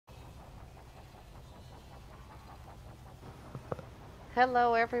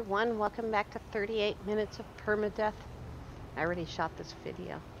Hello everyone, welcome back to 38 minutes of Permadeath. I already shot this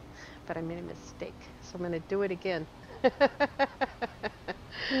video, but I made a mistake, so I'm going to do it again.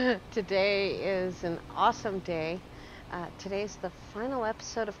 Today is an awesome day. Today's the final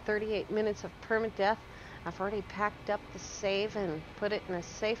episode of 38 minutes of Permadeath. I've already packed up the save and put it in a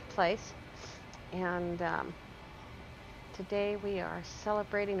safe place. And today we are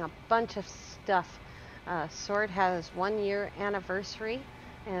celebrating a bunch of stuff. Sword has 1 year anniversary,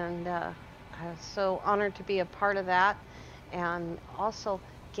 and I'm so honored to be a part of that. And also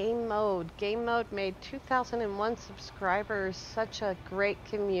Game Mode. Game Mode made 2,001 subscribers, such a great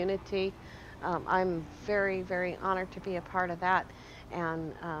community. I'm very, very honored to be a part of that.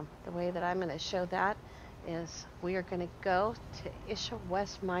 And the way that I'm going to show that is we are going to go to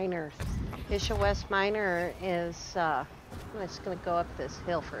Ishawest Minor. Ishawest Minor is, I'm just going to go up this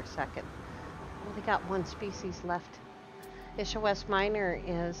hill for a second. Only got one species left. Ishawest Minor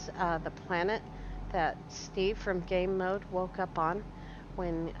is the planet that Steve from Game Mode woke up on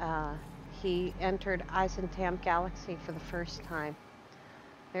when he entered Eisentam Galaxy for the first time.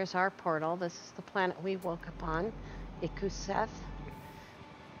 There's our portal. This is the planet we woke up on, Ishawest.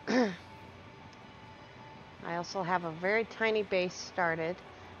 I also have a very tiny base started,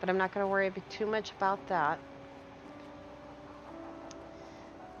 but I'm not going to worry too much about that.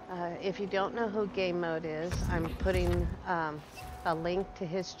 If you don't know who Game Mode is, I'm putting a link to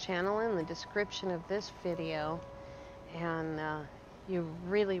his channel in the description of this video, and you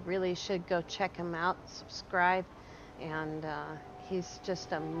really, really should go check him out, subscribe, and he's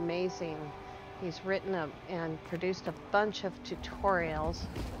just amazing. He's written and produced a bunch of tutorials.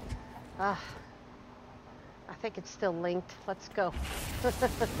 I think it's still linked. Let's go.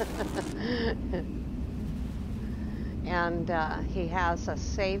 And he has a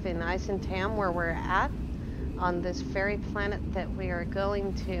save in Eisentam where we're at on this fairy planet that we are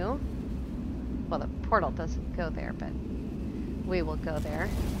going to. Well, the portal doesn't go there, but we will go there.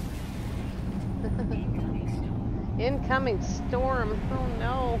 Incoming storm. Oh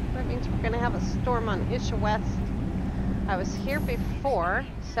no, that means we're going to have a storm on Ishawest. I was here before,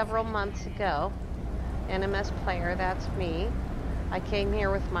 several months ago. NMS player, that's me. I came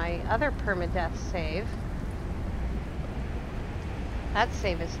here with my other permadeath save. That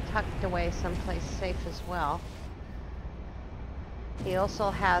save is tucked away someplace safe as well. He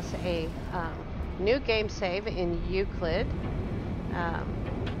also has a new game save in Euclid.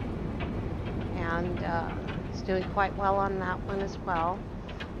 And he's doing quite well on that one as well.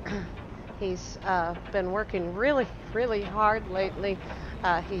 He's been working really, really hard lately.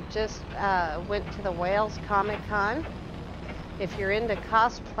 He just went to the Wales Comic-Con. If you're into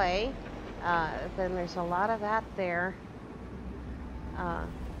cosplay, then there's a lot of that there.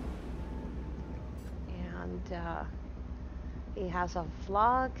 He has a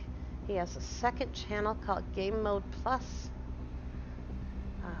vlog. He has a second channel called Game Mode Plus,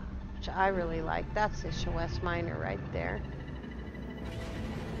 which I really like. That's Ishawest Minor right there.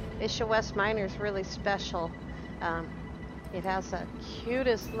 Ishawest Minor is really special. It has the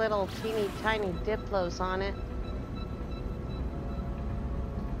cutest little teeny tiny Diplos on it.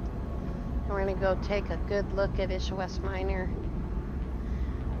 We're going to go take a good look at Ishawest Minor.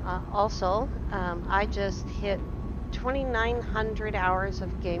 Also, I just hit 2,900 hours of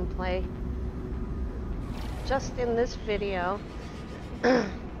gameplay just in this video.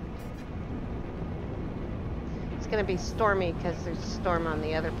 It's going to be stormy because there's a storm on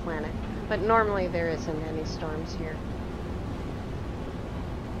the other planet, but normally there isn't any storms here.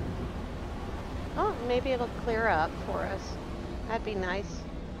 Oh, maybe it'll clear up for us. That'd be nice.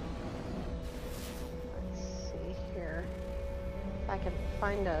 Let's see here. If I can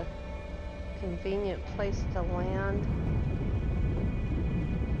find a convenient place to land.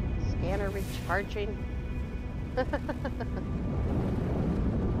 Scanner recharging.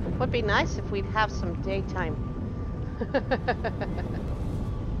 Would be nice if we'd have some daytime.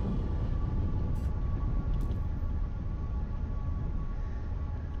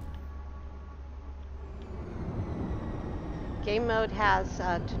 Game Mode has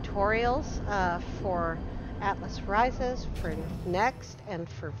tutorials for Atlas Rises, for Next, and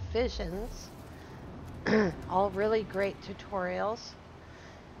for Visions. All really great tutorials.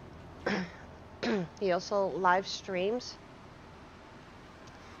 He also live streams,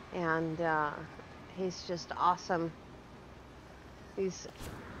 and he's just awesome. He's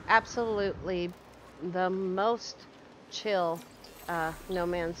absolutely the most chill No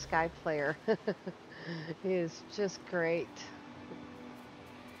Man's Sky player. He is just great.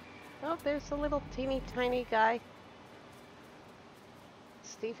 Oh, there's a little teeny tiny guy.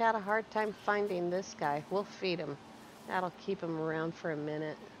 Steve had a hard time finding this guy. We'll feed him. That'll keep them around for a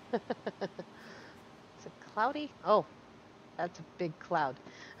minute. Is it cloudy? Oh, that's a big cloud.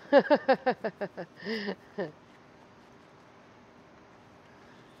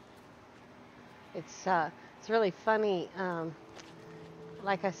 It's really funny.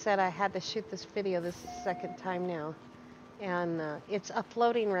 Like I said, I had to shoot this video. This is the second time now, and it's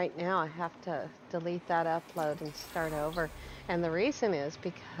uploading right now. I have to delete that upload and start over. And the reason is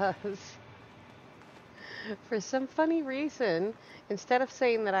because for some funny reason, instead of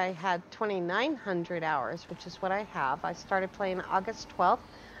saying that I had 2,900 hours, which is what I have, I started playing August 12th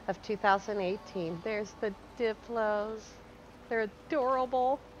of 2018. There's the Diplos. They're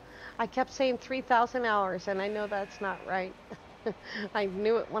adorable. I kept saying 3,000 hours, and I know that's not right. I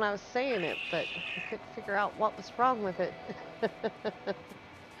knew it when I was saying it, but I couldn't figure out what was wrong with it.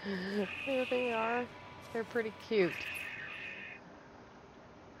 There they are. They're pretty cute.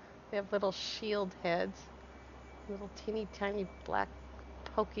 They have little shield heads, little teeny tiny black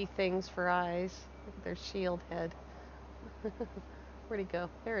pokey things for eyes. Look at their shield head. Where'd he go?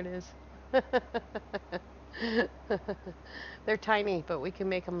 There it is. They're tiny, but we can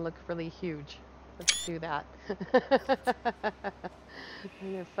make them look really huge. Let's do that.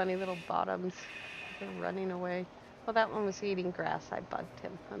 And their funny little bottoms. They're running away. Well, that one was eating grass. I bugged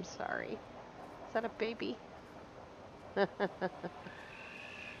him. I'm sorry. Is that a baby?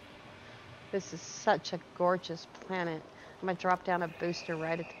 This is such a gorgeous planet. I'm going to drop down a booster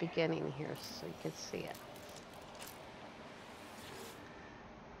right at the beginning here so you can see it.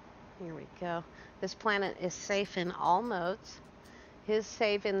 Here we go. This planet is safe in all modes. His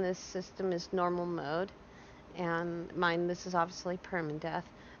save in this system is normal mode, and mine, this is obviously permadeath.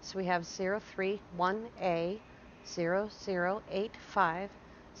 So we have 031A, 0085,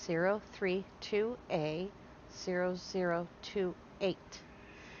 032A, 0028.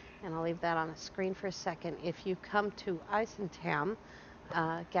 And I'll leave that on the screen for a second. If you come to Eisentam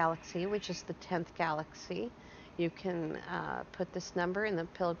galaxy, which is the 10th galaxy, you can put this number in the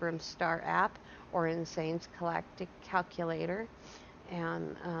Pilgrim Star app or in Zane's Galactic Calculator,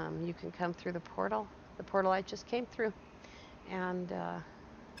 and you can come through the portal I just came through, and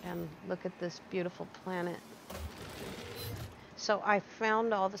look at this beautiful planet. So I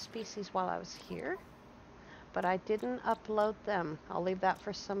found all the species while I was here, but I didn't upload them. I'll leave that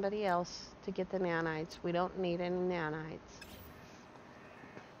for somebody else to get the nanites. We don't need any nanites.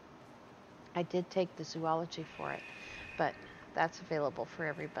 I did take the zoology for it, but that's available for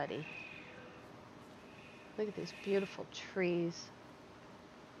everybody. Look at these beautiful trees.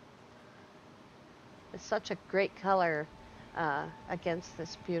 It's such a great color against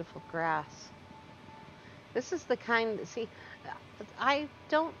this beautiful grass. This is the kind, see, I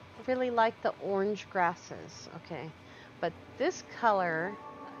don't really like the orange grasses, okay? But this color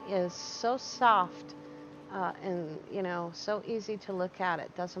is so soft and, you know, so easy to look at.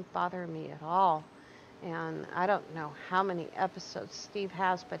 It doesn't bother me at all. And I don't know how many episodes Steve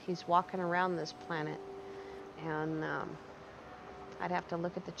has, but he's walking around this planet. And I'd have to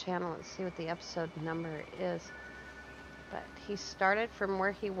look at the channel and see what the episode number is. But he started from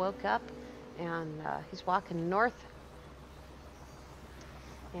where he woke up, and he's walking north.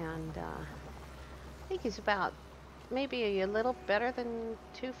 And I think he's about maybe a little better than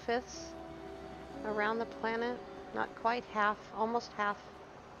 2/5 around the planet. Not quite half, almost half.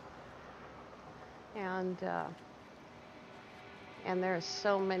 And there are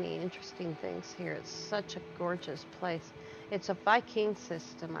so many interesting things here. It's such a gorgeous place. It's a Viking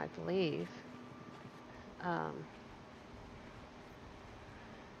system, I believe.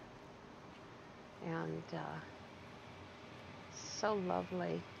 And so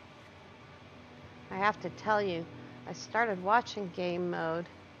lovely. I have to tell you, I started watching game mode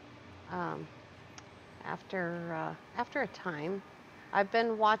after a time. I've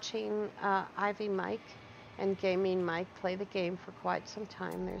been watching Ivy Mike and Gaming Mike play the game for quite some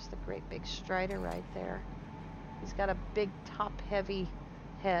time. There's the great big strider right there. He's got a big top-heavy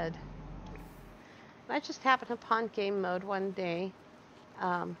head. And I just happened upon game mode one day.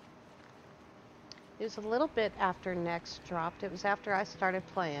 It was a little bit after Next dropped. It was after I started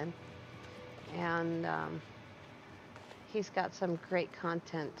playing. And he's got some great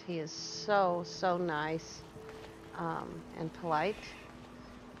content. He is so, so nice and polite.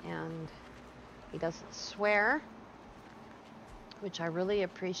 And he doesn't swear, which I really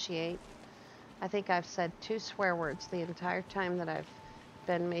appreciate. I think I've said 2 swear words the entire time that I've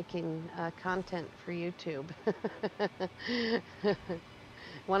been making content for YouTube.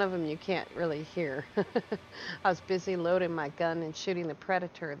 One of them you can't really hear. I was busy loading my gun and shooting the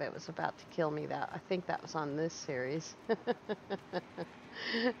predator that was about to kill me. I think that was on this series.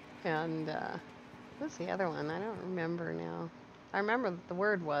 And What's the other one? I don't remember now. I remember what the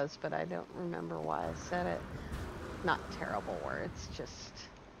word was, but I don't remember why I said it. Not terrible words, just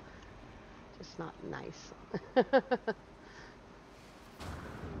not nice.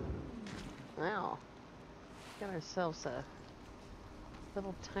 Wow. Got ourselves a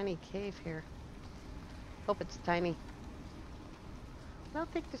little tiny cave here. Hope it's tiny. I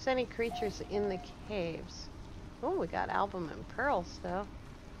don't think there's any creatures in the caves. Oh, we got album and pearls though.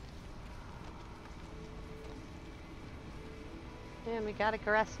 And we got a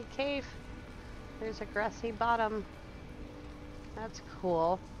grassy cave. There's a grassy bottom. That's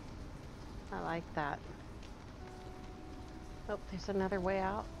cool. I like that. Oh, there's another way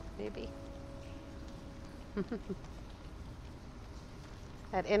out, maybe.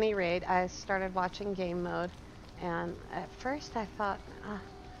 At any rate, I started watching game mode, and at first I thought,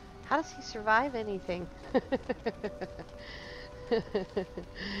 how does he survive anything?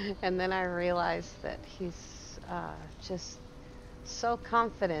 And then I realized that he's just so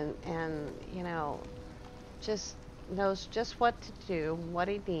confident and, you know, just knows just what to do, what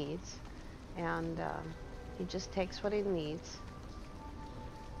he needs, and he just takes what he needs,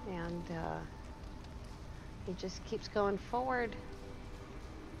 and he just keeps going forward,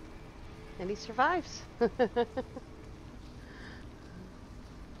 and he survives. You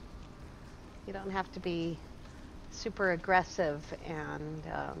don't have to be super aggressive and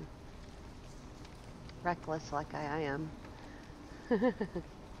reckless like I am.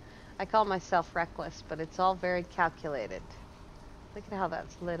 I call myself reckless, but it's all very calculated. Look at how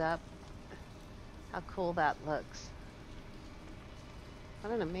that's lit up. How cool that looks.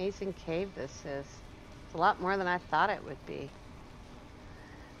 What an amazing cave this is. It's a lot more than I thought it would be.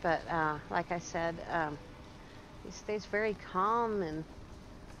 But like I said, he stays very calm and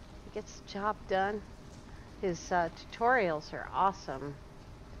he gets the job done. His tutorials are awesome.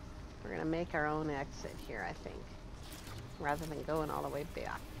 We're going to make our own exit here, I think, rather than going all the way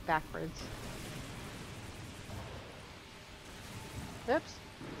backwards. Oops,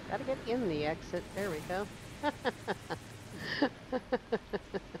 gotta get in the exit. There we go.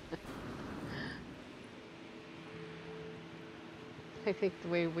 I think the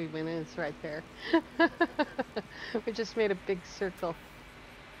way we went in is right there. We just made a big circle.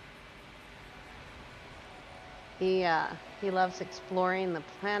 He loves exploring the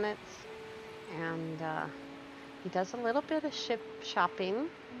planets, and he does a little bit of ship shopping.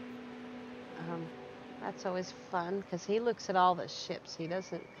 That's always fun because he looks at all the ships. He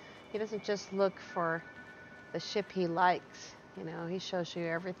doesn't just look for the ship he likes. You know, he shows you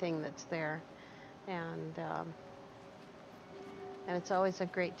everything that's there, and it's always a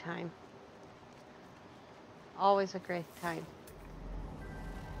great time. Always a great time.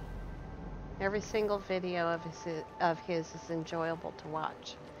 Every single video of his is enjoyable to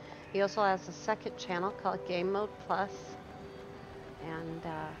watch. He also has a second channel called Game Mode Plus, and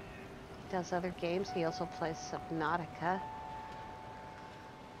he does other games. He also plays Subnautica.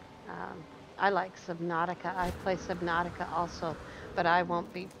 I like Subnautica. I play Subnautica also, but I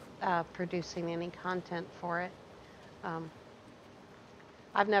won't be producing any content for it.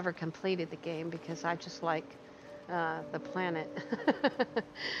 I've never completed the game because I just like the planet.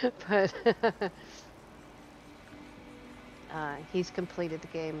 But he's completed the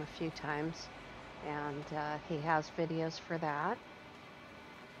game a few times, and he has videos for that.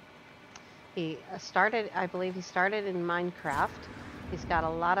 He started, I believe he started in Minecraft. He's got a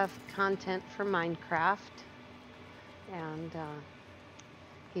lot of content for Minecraft, and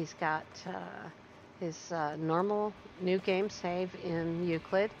he's got his normal new game save in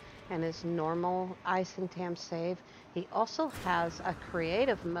Euclid and his normal Ice and Tam save. He also has a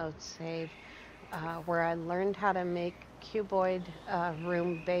creative mode save where I learned how to make cuboid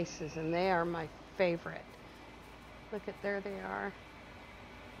room bases, and they are my favorite. Look at, there they are.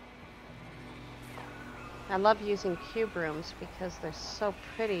 I love using cube rooms because they're so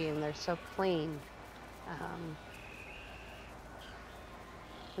pretty and they're so clean.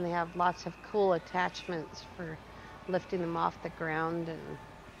 And they have lots of cool attachments for lifting them off the ground. And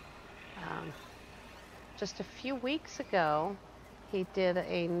just a few weeks ago, he did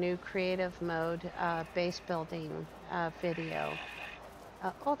a new creative mode base building video.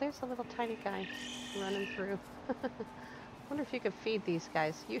 Oh, there's a little tiny guy running through. Wonder if you could feed these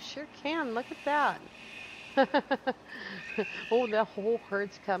guys. You sure can. Look at that. Oh, the whole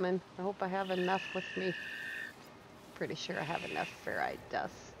herd's coming. I hope I have enough with me. Pretty sure I have enough ferrite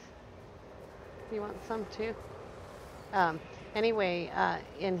dust. You want some too? Anyway,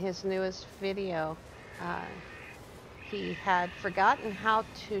 in his newest video, he had forgotten how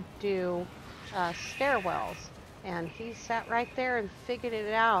to do stairwells, and he sat right there and figured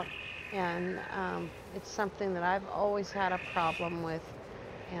it out And it's something that I've always had a problem with,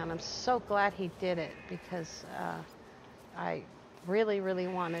 and I'm so glad he did it because I really, really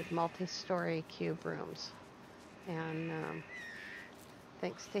wanted multi-story cube rooms. And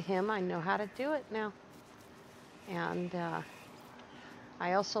thanks to him, I know how to do it now. And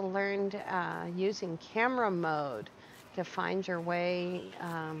I also learned using camera mode to find your way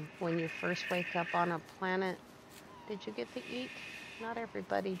when you first wake up on a planet. Did you get to eat? Not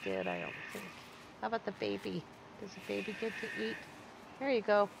everybody did, I don't think. How about the baby? Does the baby get to eat? There you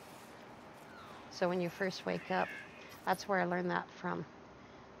go. So when you first wake up, that's where I learned that from.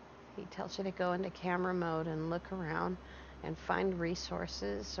 He tells you to go into camera mode and look around and find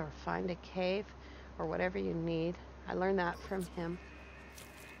resources or find a cave or whatever you need. I learned that from him.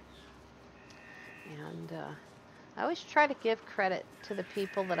 And I always try to give credit to the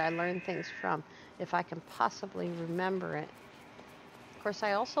people that I learn things from if I can possibly remember it. Of course,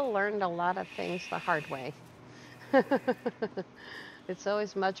 I also learned a lot of things the hard way. It's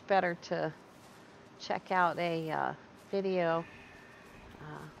always much better to check out a video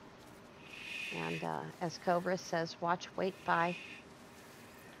and as Cobra says, watch, wait, buy.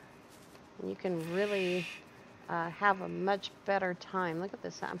 And you can really have a much better time. Look at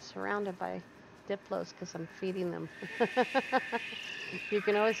this, I'm surrounded by Diplos because I'm feeding them. You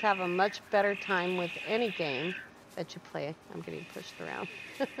can always have a much better time with any game that you play. I'm getting pushed around.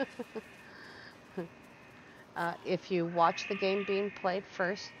 If you watch the game being played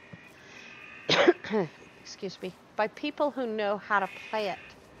first, excuse me, by people who know how to play it.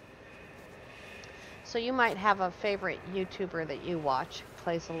 So you might have a favorite YouTuber that you watch,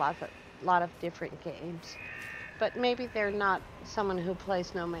 plays a lot of different games, but maybe they're not someone who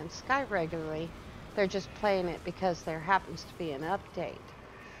plays No Man's Sky regularly. They're just playing it because there happens to be an update.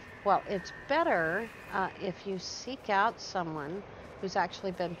 Well, it's better if you seek out someone who's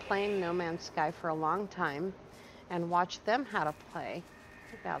actually been playing No Man's Sky for a long time and watch them how to play.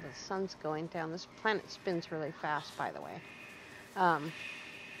 Look how the sun's going down. This planet spins really fast, by the way.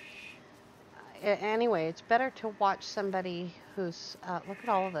 Anyway, it's better to watch somebody who's, look at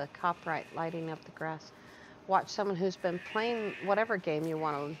all of the copyright lighting up the grass. Watch someone who's been playing whatever game you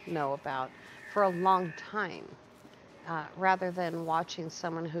want to know about for a long time, rather than watching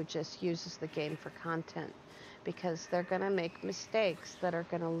someone who just uses the game for content, because they're going to make mistakes that are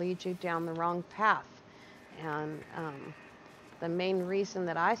going to lead you down the wrong path. And the main reason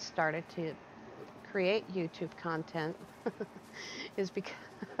that I started to create YouTube content is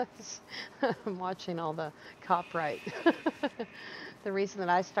because I'm watching all the copyright. The reason that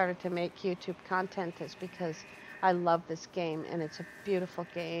I started to make YouTube content is because I love this game, and it's a beautiful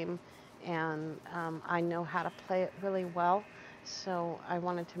game, and I know how to play it really well, so I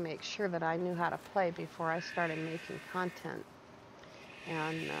wanted to make sure that I knew how to play before I started making content.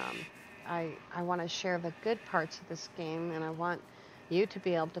 And I want to share the good parts of this game, and I want you to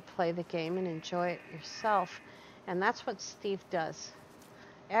be able to play the game and enjoy it yourself. And that's what Steve does.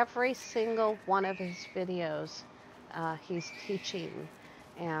 Every single one of his videos, he's teaching,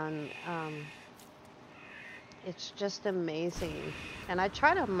 and it's just amazing. And I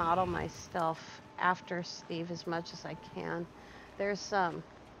try to model myself after Steve as much as I can. There's no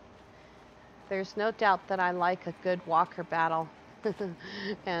doubt that I like a good walker battle,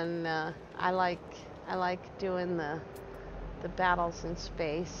 and I like doing the battles in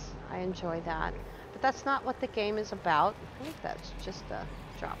space. I enjoy that. But that's not what the game is about. I think that's just a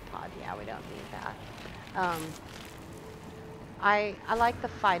drop pod. Yeah, we don't need that. I like the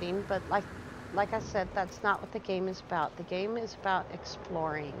fighting, but like I said, that's not what the game is about. The game is about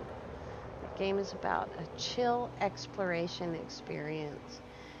exploring. The game is about a chill exploration experience.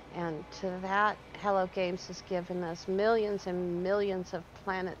 And to that, Hello Games has given us millions and millions of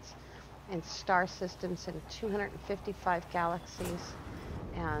planets and star systems in 255 galaxies.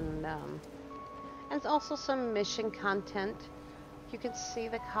 And also some mission content. You can see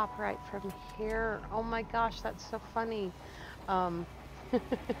the copyright from here. Oh my gosh, that's so funny.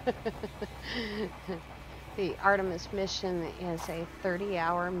 The Artemis mission is a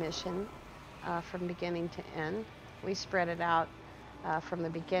 30-hour mission from beginning to end. We spread it out from the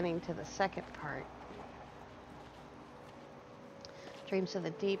beginning to the second part. Dreams of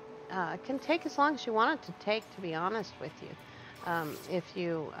the Deep can take as long as you want it to take, to be honest with you. If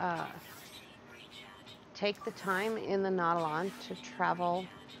you take the time in the Nautilon to travel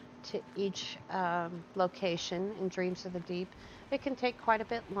to each location in Dreams of the Deep, it can take quite a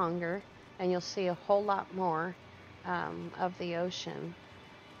bit longer, and you'll see a whole lot more of the ocean.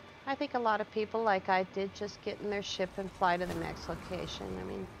 I think a lot of people, like I did, just get in their ship and fly to the next location. I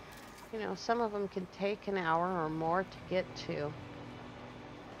mean, you know, some of them can take an hour or more to get to.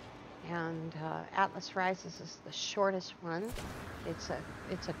 and Atlas Rises is the shortest one. It's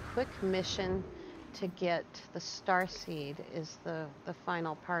a quick mission to get the star seed is the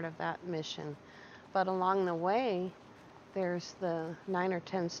final part of that mission. But along the way, there's the 9 or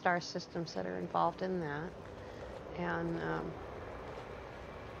 10 star systems that are involved in that, and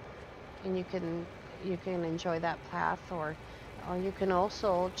you can enjoy that path, or you can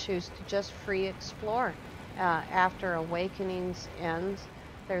also choose to just free explore. After Awakenings ends,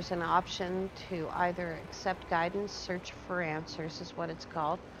 there's an option to either accept guidance, search for answers is what it's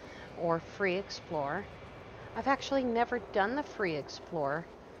called, or free explore. I've actually never done the free explore.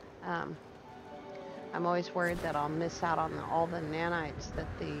 I'm always worried that I'll miss out on all the nanites that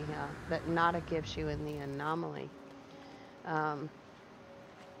that Nada gives you in the anomaly. I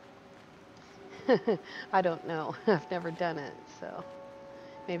don't know. I've never done it, so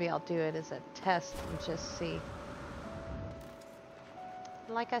maybe I'll do it as a test and just see.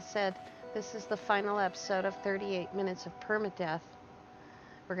 Like I said, this is the final episode of 38 Minutes of Permadeath.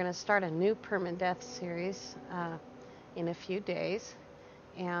 We're going to start a new Permadeath series in a few days.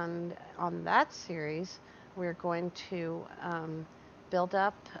 And on that series, we're going to build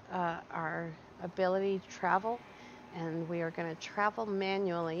up our ability to travel. And we are going to travel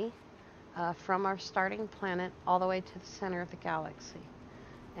manually from our starting planet all the way to the center of the galaxy.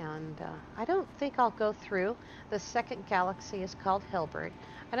 And I don't think I'll go through. The second galaxy is called Hilbert.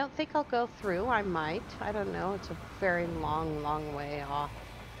 I don't think I'll go through. I might. I don't know. It's a very long, long way off.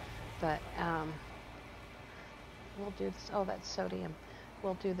 But we'll do this. Oh, that's sodium.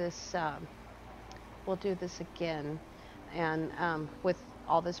 We'll do this. We'll do this again, and with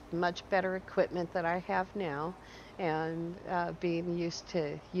all this much better equipment that I have now, and being used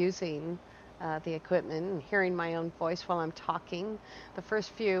to using the equipment and hearing my own voice while I'm talking. The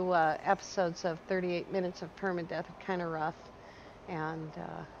first few episodes of 38 Minutes of Permadeath are kind of rough, and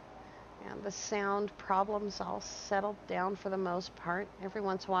the sound problems all settled down for the most part. Every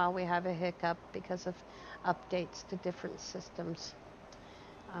once in a while we have a hiccup because of updates to different systems.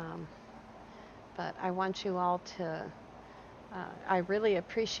 But I want you all to, I really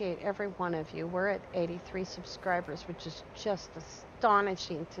appreciate every one of you. We're at 83 subscribers, which is just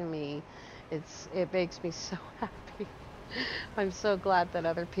astonishing to me. It makes me so happy. I'm so glad that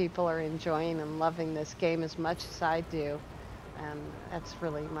other people are enjoying and loving this game as much as I do. And that's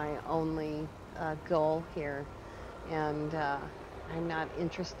really my only goal here. And I'm not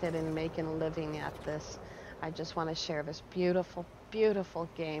interested in making a living at this. I just want to share this beautiful, beautiful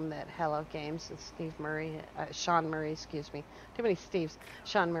game that Hello Games and Sean Murray, excuse me, too many Steves,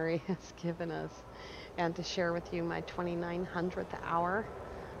 Sean Murray has given us, and to share with you my 2900th hour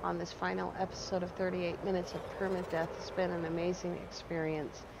on this final episode of 38 Minutes of Permadeath. It's been an amazing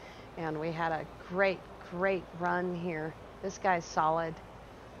experience, and we had a great, great run here. This guy's solid.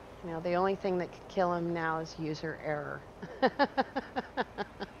 You know, the only thing that could kill him now is user error.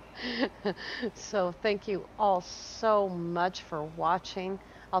 So thank you all so much for watching.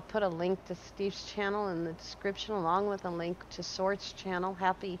 I'll put a link to Steve's channel in the description, along with a link to Sword's channel.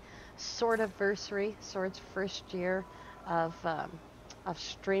 Happy Sword-iversary, Sword's first year of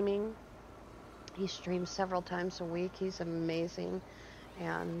streaming. He streams several times a week. He's amazing.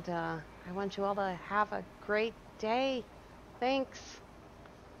 And I want you all to have a great day. Thanks.